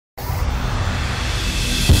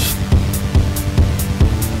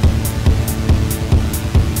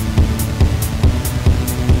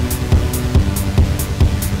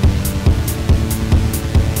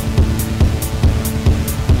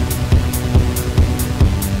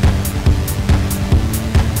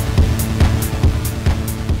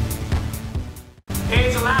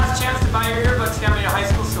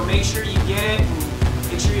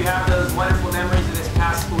have those wonderful memories of this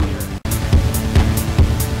past school year.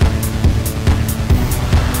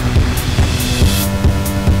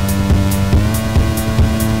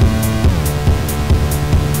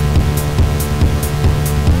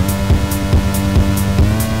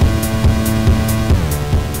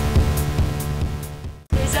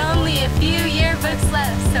 There's only a few yearbooks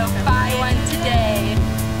left, so buy one today.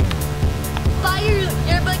 Buy your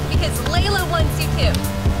yearbook because Layla wants you to.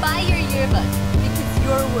 Buy your yearbook because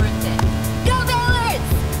you're worth it. Go Baylors!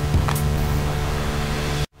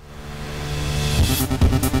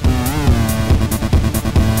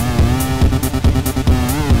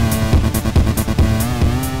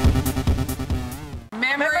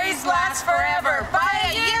 Memories last forever. Buy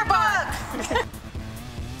a yearbook!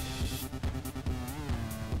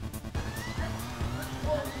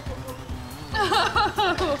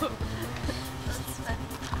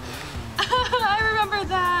 I remember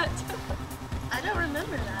that. I don't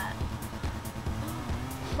remember that.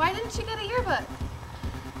 Why didn't you get a yearbook?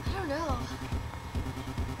 I don't know.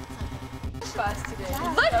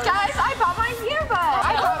 Look, guys, I bought my yearbook.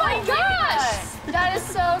 Oh my gosh, That is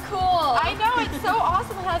so cool. I know, it's so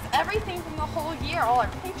awesome. It has everything from the whole year, all our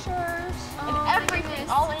pictures and my everything goodness.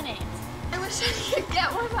 all in it. I wish I could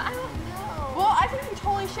get one, but I don't know. Well, I think you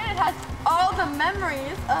totally should. It has all the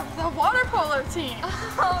memories of the water polo team.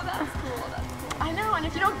 Oh, that's cool. That's cool. I know, and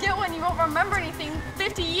if you don't get one, you won't remember anything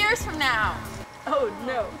 50 years from now. Oh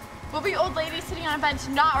no. We'll be old ladies sitting on a bench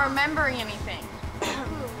not remembering anything.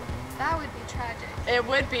 Ooh, that would be tragic. It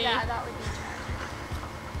would be. Yeah, that would be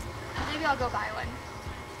tragic. Maybe I'll go buy one.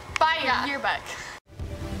 Buy your Yeah. yearbook.